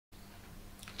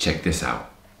Check this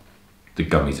out. The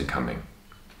gummies are coming.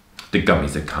 The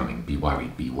gummies are coming, be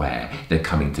worried, beware. They're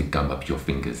coming to gum up your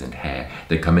fingers and hair.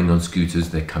 They're coming on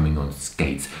scooters, they're coming on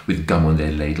skates, with gum on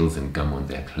their ladles and gum on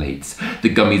their plates.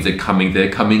 The gummies are coming,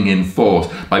 they're coming in force,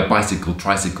 by bicycle,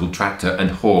 tricycle, tractor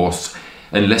and horse.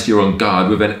 Unless you're on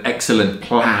guard with an excellent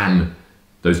plan,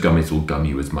 those gummies will gum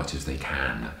you as much as they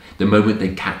can. The moment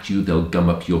they catch you, they'll gum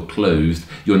up your clothes,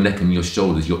 your neck and your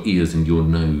shoulders, your ears and your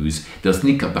nose. They'll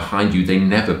sneak up behind you, they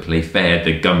never play fair.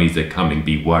 The gummies are coming,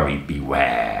 be worried,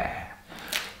 beware.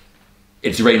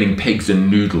 It's Raining Pigs and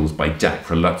Noodles by Jack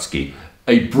Prelutsky,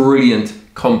 a brilliant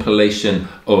compilation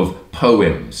of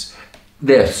poems.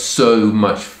 They're so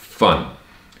much fun.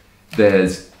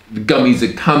 There's The Gummies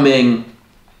Are Coming,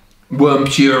 worm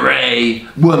puree,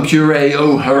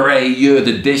 oh hooray, you're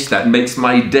the dish that makes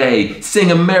my day. Sing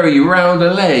a merry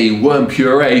roundelay, worm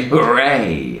puree,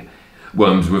 hooray.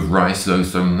 Worms with rice, oh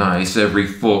so nice, every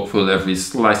forkful, every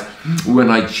slice. When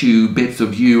I chew bits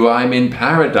of you, I'm in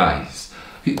paradise.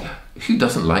 Who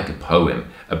doesn't like a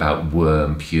poem about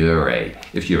worm puree?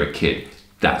 If you're a kid,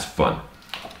 that's fun.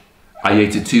 I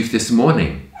ate a tooth this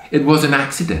morning. It was an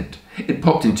accident. It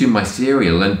popped into my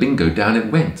cereal and bingo, down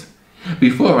it went.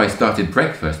 Before I started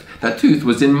breakfast, that tooth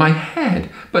was in my head,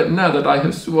 but now that I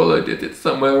have swallowed it, it's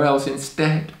somewhere else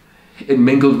instead. It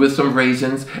mingled with some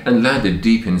raisins and landed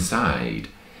deep inside.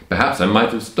 Perhaps I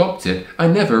might have stopped it. I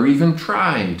never even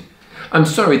tried. I'm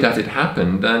sorry that it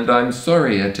happened, and I'm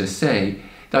sorrier to say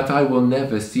that I will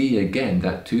never see again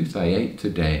that tooth I ate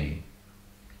today.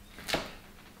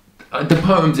 The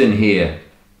poems in here,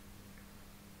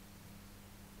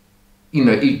 you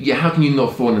know, how can you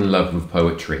not fall in love with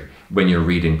poetry when you're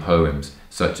reading poems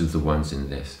such as the ones in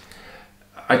this?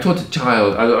 I taught a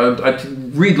child, I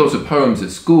read lots of poems at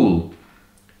school,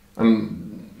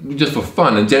 just for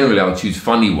fun, and generally I'll choose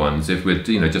funny ones if we're,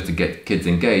 you know, just to get kids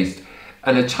engaged.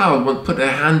 And a child put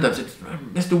their hand up and said,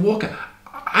 Mr. Walker,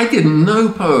 I didn't know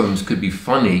poems could be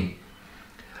funny.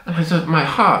 And I thought, my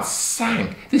heart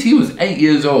sank. He was 8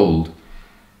 years old.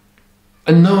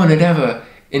 And no one had ever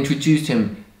introduced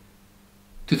him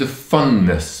to the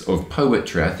funness of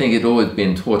poetry. I think it'd always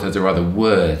been taught as a rather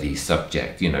worthy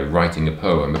subject, you know, writing a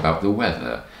poem about the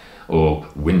weather or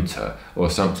winter or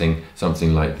something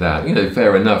like that. You know,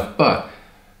 fair enough, but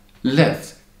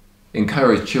let's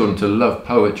encourage children to love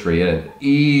poetry, and an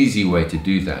easy way to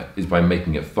do that is by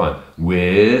making it fun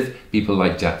with people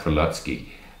like Jack Prelutsky.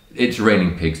 It's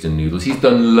Raining Pigs and Noodles. He's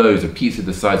done loads, A Pizza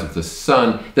the Size of the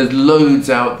Sun. There's loads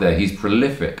out there. He's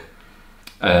prolific.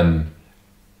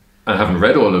 I haven't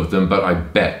read all of them, but I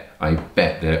bet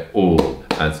they're all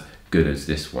as good as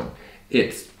this one.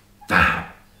 It's fab.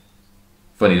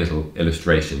 Funny little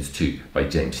illustrations too by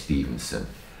James Stevenson.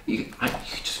 You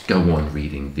just go on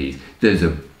reading these. There's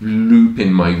a loop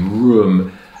in my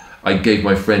room. I gave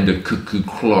my friend a cuckoo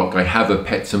clock. I have a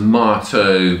pet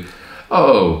tomato.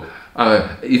 Oh,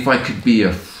 if I could be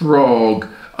a frog.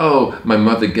 Oh, my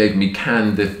mother gave me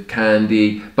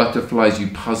candy. Butterflies, you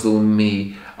puzzle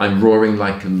me. I'm roaring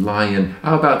like a lion.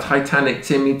 How about Titanic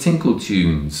Timmy Tinkle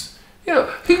Tunes? You know,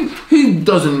 who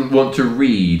doesn't want to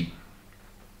read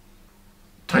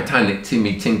Titanic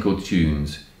Timmy Tinkle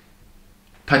Tunes?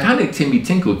 Titanic Timmy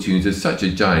Tinkle Tunes is such a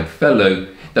giant fellow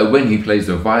that when he plays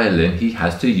the violin, he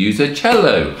has to use a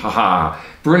cello. Ha ha!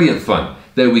 Brilliant fun.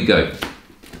 There we go.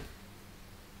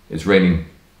 It's Raining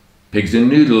Pigs and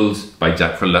Noodles by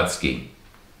Jack Prelutsky.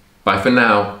 Bye for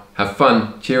now. Have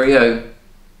fun. Cheerio.